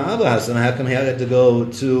Rav Chia bar Abba? So how come he had to go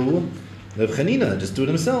to Rav Chanina? Just do it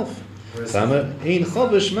himself. A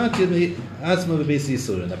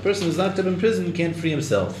person who's locked up in prison can't free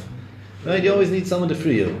himself. Right? You always need someone to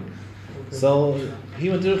free you. So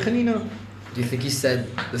he went to Rav Chanina. Do you think he said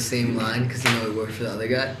the same line because he worked for the other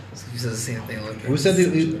guy? So he said the same thing. Who said they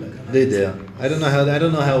did? I don't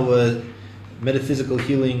know how metaphysical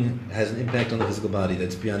healing has an impact on the physical body.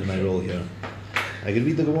 That's beyond my role here. I could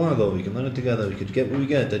read the Gemara though. We can learn it together. We could get what we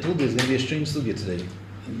get. I told you it's going to be a strange sugya today.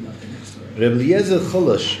 Rabbi Eliezer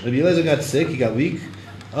Cholash. Rabbi Eliezer got sick. He got weak.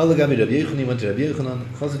 Allah Gabi Rabbi Yechonon. He went to Rabbi Yechonon.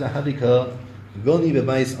 Chazda Hadika Goni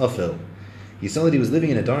bebayis Afel. He saw that he was living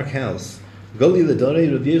in a dark house. Goli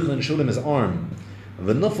Ledare Rabbi Yechonon showed him his arm.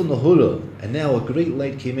 V'nafel Nahura. And now a great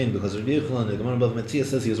light came in because Rabbi Yechonon, the Gemara above Matthias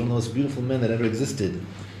says he was one of the most beautiful men that ever existed.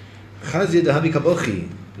 Chazia Dahabi Kabochi.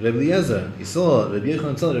 Rabbi Eliezer. He saw Rabbi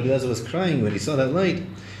Yechonon saw Rabbi Eliezer was crying when he saw that light.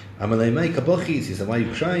 Amalei Mai Kabochis. He said, why are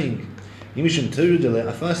you crying? He says,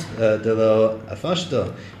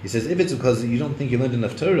 if it's because you don't think you learned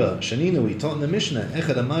enough Torah, Shanina, we taught in the Mishnah,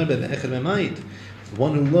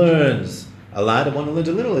 one who learns a lot and one who learns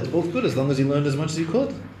a little, it's both good as long as you learned as much as you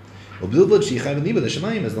could. As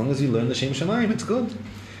long as you learn the Shem Shamayim, it's good.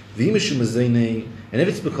 And if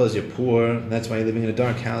it's because you're poor, that's why you're living in a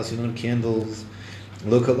dark house, you don't have candles.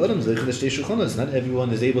 Not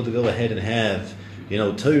everyone is able to go ahead and have,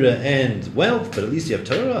 Torah and wealth, but at least you have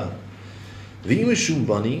Torah.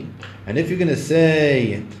 And if you're going to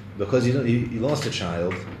say, because you lost a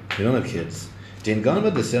child, you don't have kids, this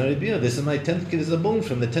is my 10th kid, this is a bone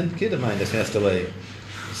from the 10th kid of mine that passed away.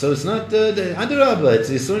 So it's not the Adarabba,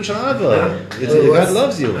 it's Yisurin Shalava. God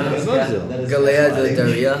loves you. God loves you. Galea de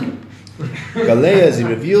Daria. Galea, as he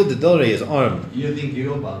revealed the Dore, his arm. You think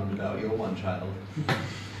you're bummed about your one child?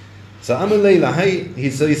 So Amalei Lahai,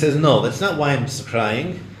 he says, no, that's not why I'm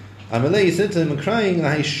crying. Amalei, he said to him, I'm crying,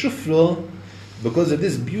 Lahai Shufro, because of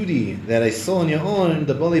this beauty that I saw on your arm,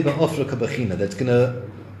 the Bali Ba'ofra Kabachina, that's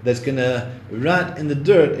gonna rot in the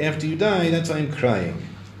dirt after you die. That's why I'm crying.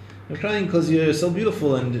 I'm crying because you're so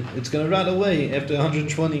beautiful and it's gonna rot away after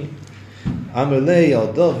 120. Amalei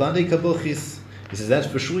Aldo Vadi Kabochis. He says that's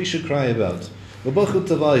for sure you should cry about. And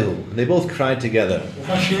they both cried together.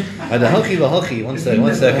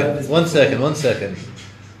 One second.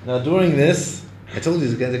 Now during this, I told you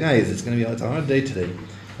the guys, it's a hard day today.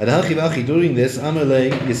 During this,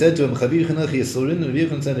 Amalei, he said to him, Rabbi said,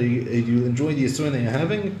 you enjoy the Yisurin that you're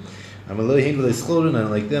having? I don't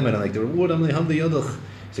like them, I don't like the reward.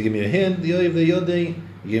 So give me your hand, he gave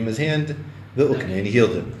him his hand, and he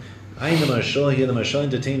healed him. Here the Maharsha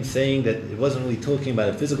entertained saying that it wasn't really talking about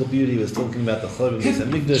a physical beauty, it was talking about the Chorban Beis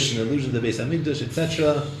HaMikdash, an illusion of the Beis HaMikdash,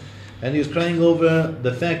 etc. And he was crying over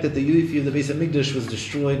the fact that the Yufi of the Beis HaMikdash was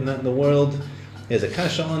destroyed, not in the world. He has a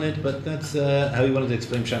kasha on it, but that's how he wanted to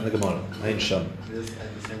explain Pshat in the Gemara. Ayin Sham. This had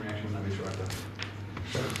the same reaction when I was short.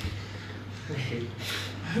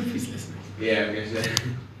 I hope he's listening. Yeah, I do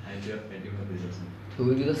hope he's listening. Who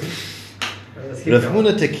would be listening? Rav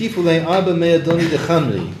Huna tekifulei arba me'adoni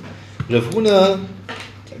dechamri. Rav Huna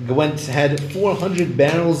had 400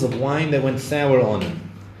 barrels of wine that went sour on him.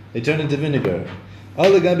 They turned into vinegar.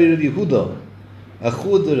 Ala gabi Rav Yehuda,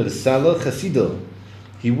 achud Rav Salah Chasida.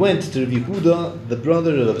 He went to Rav Yehuda, the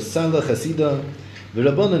brother of Salah Chasida, the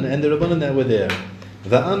Rabbanan, and the Rabbanan that were there.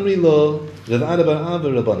 Va'amri lo Rav Ada bar Abba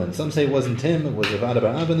Rabbanan. Some say it wasn't him, it was Rav Ada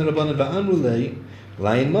bar Abba and the Rabbanan. Va'amru lei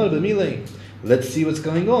layin mar b'milei. Let's see what's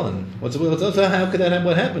going on. How could that happen?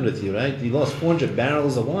 What happened with you, right? You lost 400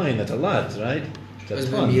 barrels of wine. That's a lot, right? That's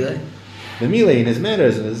fun. B'milei in his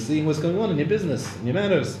matters, and seeing what's going on in your business, in your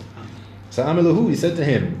matters. So Amalahu, he said to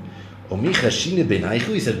him, he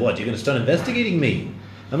said, what, you're going to start investigating me?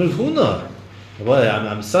 I'm Rav Huna. What?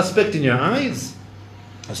 I'm suspect in your eyes?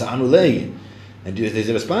 So Amrulei. And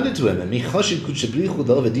they responded to him.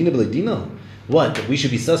 What? That we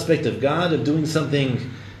should be suspect of God, of doing something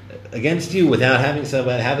against you without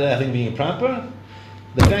having being proper?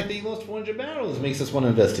 The fact that he lost 400 barrels makes us want to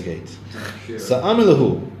investigate. Sure. So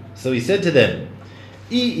Amrlahu. So he said to them,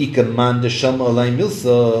 they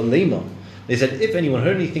said, if anyone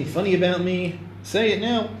heard anything funny about me, say it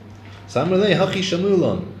now. So Amrulei hachi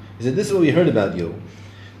shamulon. He said, this is what we heard about you.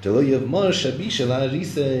 He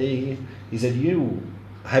said, you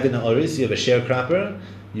have an oris, you have a sharecropper,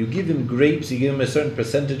 you give him grapes, you give him a certain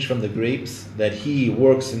percentage from the grapes that he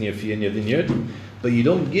works in your vineyard, but you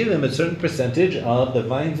don't give him a certain percentage of the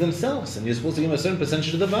vines themselves, and you're supposed to give him a certain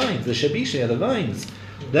percentage of the vines, the shabisha, the vines.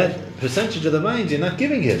 That percentage of the vines you're not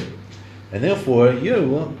giving him. And therefore, you,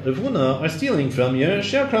 Rav Huna, are stealing from your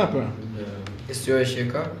sharecropper. Is there a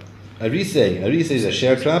sharecropper? Arise is a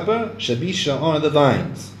sharecropper, shabisha are the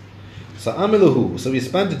vines. So Amilahu, so he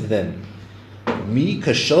responded to them, Mi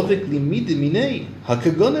kashavik limid minei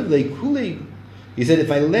hakagonav leikuli. He said, if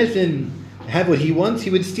I let him have what he wants, he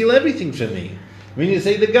would steal everything from me. Meaning to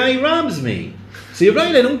say, the guy robs me. So you're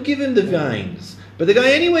right, I don't give him the vines. But the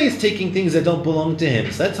guy anyway is taking things that don't belong to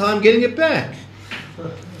him. So that's how I'm getting it back.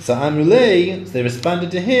 So Amrulei, so they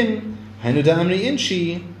responded to him, Hainu da Amri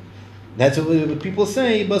Inshi. That's what people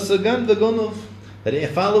say, Basagan v'gonov. That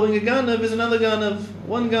following a ganav is another ganav.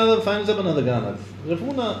 One ganav finds up another ganav. Rav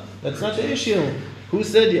Huna, that's not the issue. Who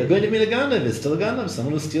said you're going to be a ganav? It's still a ganav.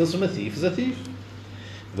 Someone who steals from a thief is a thief.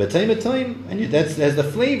 But time at time, and that's the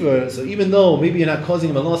flavor. So even though maybe you're not causing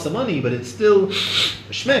him a loss of money, but it still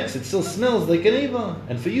shmecks. It still smells like an eva.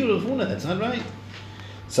 And for you, Rav Huna, that's not right.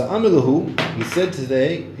 So Amilahu,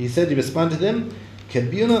 he responded to them,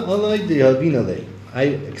 Kedbuna alai de'albinale. I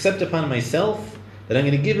accept upon myself that I'm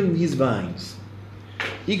going to give him these vines.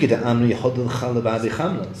 Some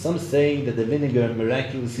say that the vinegar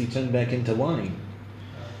miraculously turned back into wine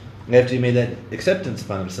after he made that acceptance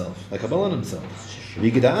upon himself, like Kabbalah on himself.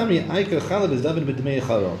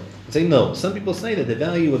 Say no. Some people say that the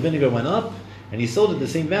value of vinegar went up and he sold it the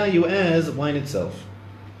same value as wine itself.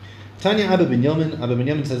 Tanya Abba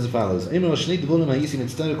Binyamin says as follows: I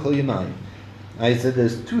said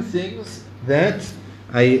there's two things that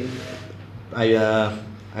I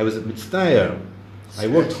was mitzvah. I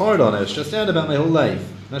worked hard on. I was stressed out about my whole life.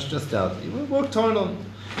 Not stressed out. I worked hard on.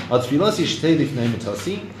 That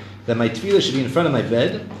my tefillah should be in front of my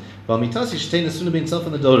bed, and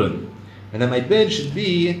that my bed should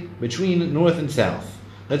be between north and south.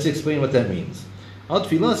 Let's explain what that means. That my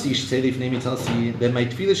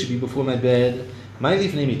tefillah should be before my bed. What's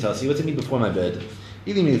it mean before my bed?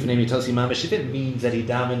 If it means that he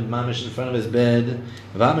davened mamish in front of his bed,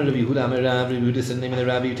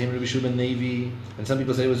 and some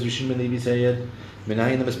people say it was Rishon ben Levi said, how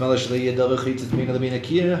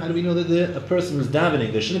do we know that a person who's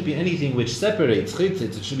davening, there shouldn't be anything which separates,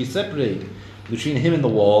 it should be separated between him and the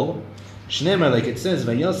wall. Like it says,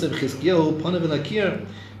 that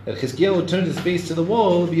Chizkiyahu turned his face to the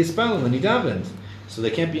wall, be Yispalel, and he davened. So there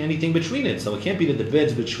can't be anything between it. So it can't be that the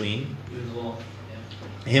bed's between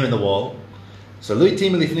him and the wall. So don't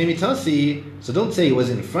say it was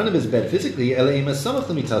in front of his bed physically.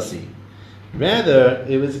 Rather,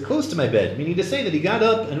 it was close to my bed, meaning to say that he got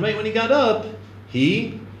up, and right when he got up,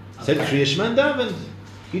 he said Kriya Shema and davened.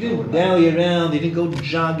 He didn't dally around, he didn't go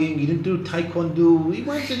jogging, he didn't do taekwondo. He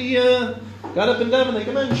went and he got up and davened like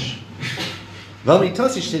a mensch. That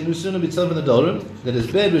his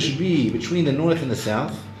bed should be between the north and the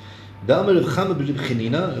south. The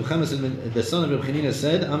son of Reb Chanina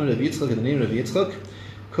said, Amar Reb Yitzchak, in the name of Reb Yitzchak,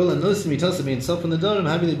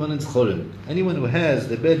 anyone who has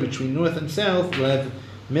the bed between north and south will have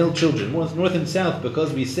male children. North and south,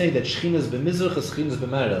 because we say that Shechina is b'mizrach, Shechina is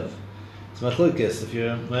b'marav. It's machlokes. If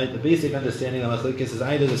you're right, the basic understanding of machlokes is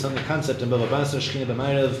either there's some concept in Bava Basra, Shechina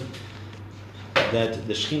b'marav, that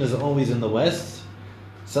the Shechina is always in the west.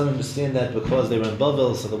 Some understand that because they were in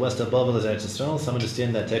Bavel, so the west of Bavel is Eretz Yisrael. Some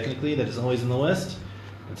understand that technically that it's always in the west.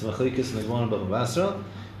 It's machlokes in the Gemara Bava Basra,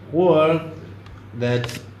 or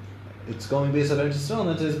that it's going based on Eretz Yisrael,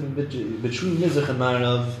 and that is between Mizrach and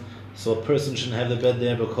Marav, so a person shouldn't have the bed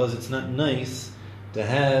there because it's not nice to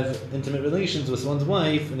have intimate relations with one's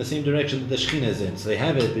wife in the same direction that the Shechina is in. So they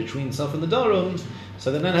have it between Saf and the Darum,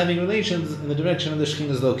 so they're not having relations in the direction that the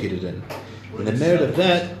Shechina is located in. And the merit of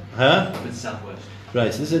that, It's southwest.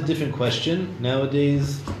 Right, so this is a different question.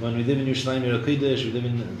 Nowadays, when we live in Yerushalayim, Yer HaKodesh, we live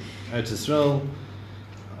in Eretz Yisrael,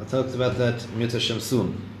 I talked about that Mitzvah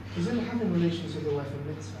Shamsun. Is it having relations with the wife of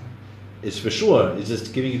mitzvah? It's for sure. It's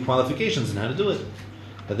just giving you qualifications on how to do it.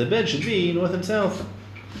 But the bed should be north and south.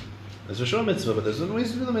 It's for sure a mitzvah, but there's no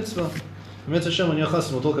ways to do the mitzvah. Mitzvah Hashem, when you're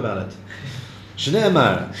chassan, we'll talk about it. Shnei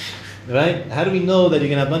Amar, right? How do we know that you're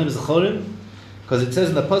going to have banim zachorim? Because it says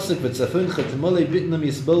in the pasuk, "V'tzafuncha t'malei bitnam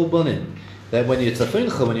yisbou banim," that when you're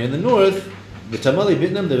tzafuncha, when you're in the north, the t'malei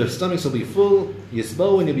bitnam, their stomachs will be full,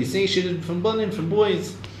 yisbou, and you'll be satiated from banim, from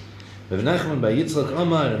boys. Rav Nachman by Yitzchak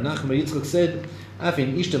Amar, Rav Nachman by Yitzchak said,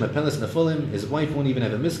 "Afin ishtam apelas nafolim," his wife won't even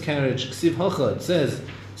have a miscarriage. Ksiv hacha, it says,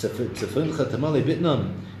 "Tzafuncha t'malei bitnam."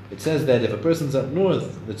 It says that if a person's up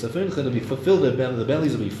north, the tzafuncha will be fulfilled, the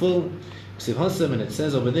bellies will be full. Ksiv hasam, and it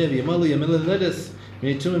says over there, "V'yamalu yamil lettuce."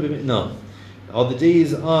 No. All the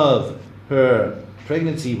days of her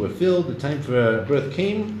pregnancy were filled, the time for her birth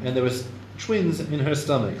came, and there was twins in her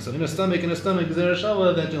stomach. So in her stomach is there a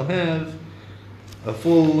shava that you'll have a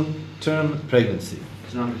full-term pregnancy.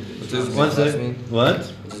 What does miflas mean? What?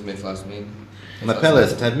 What does miflas mean?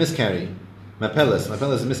 Mapelas, to have miscarry. Mapelas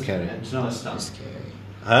is miscarry. It's not a stomach. Miscarry.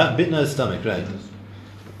 Bitna is stomach, right.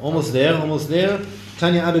 Almost there.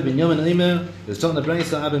 Tanya Abba ben Yamin Eimer, there's taught in the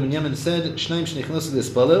Brayso, Abba ben Yamin said, Shnaim shnichnosu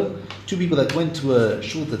l'espalel, two people that went to a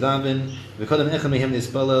shul to daven, v'kodem echad mehem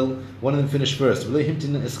l'espalel, one of them finished first, v'lo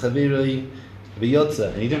himtin es chaveroi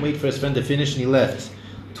v'yotza, and he didn't wait for his friend to finish and he left.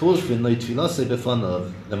 Torfin lo tfilasei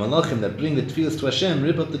b'fanav, the malachim that bring the tfilas to Hashem,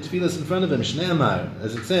 rip up the tfilas in front of him, Shnei Amar,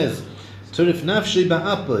 as it says, Turif nafshei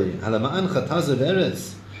ba'apoi, hala ma'an chataza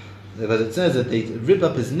v'eretz, because it says that they rip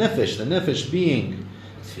up his nefesh, the nefesh being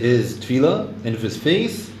his tefillah and of his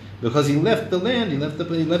face, because he left the land, he left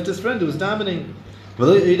his friend who was davening. And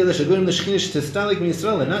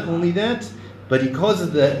not only that, but he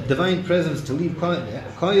causes the divine presence to leave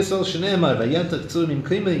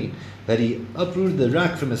that he uprooted the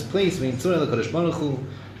rock from his place. The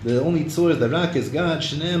only tzur, the rock is God.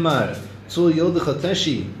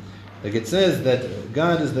 Like it says that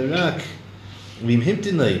God is the rock. But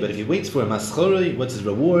if he waits for a maschoroi, what's his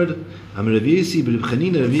reward? Rav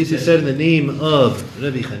Yossi said in the name of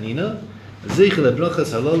Rabbi Chanina,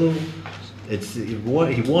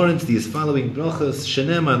 he warrants these following brachas,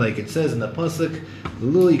 Shenema, like it says in the pasuk,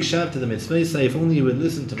 if only you would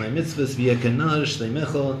listen to my mitzvahs,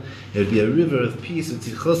 it would be a river of peace, and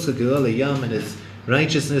his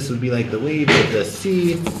righteousness would be like the waves of the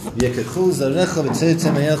sea, and it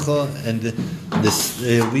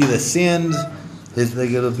will be the sand.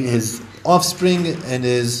 His offspring and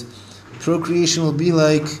his procreation will be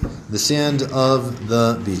like the sand of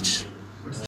the beach.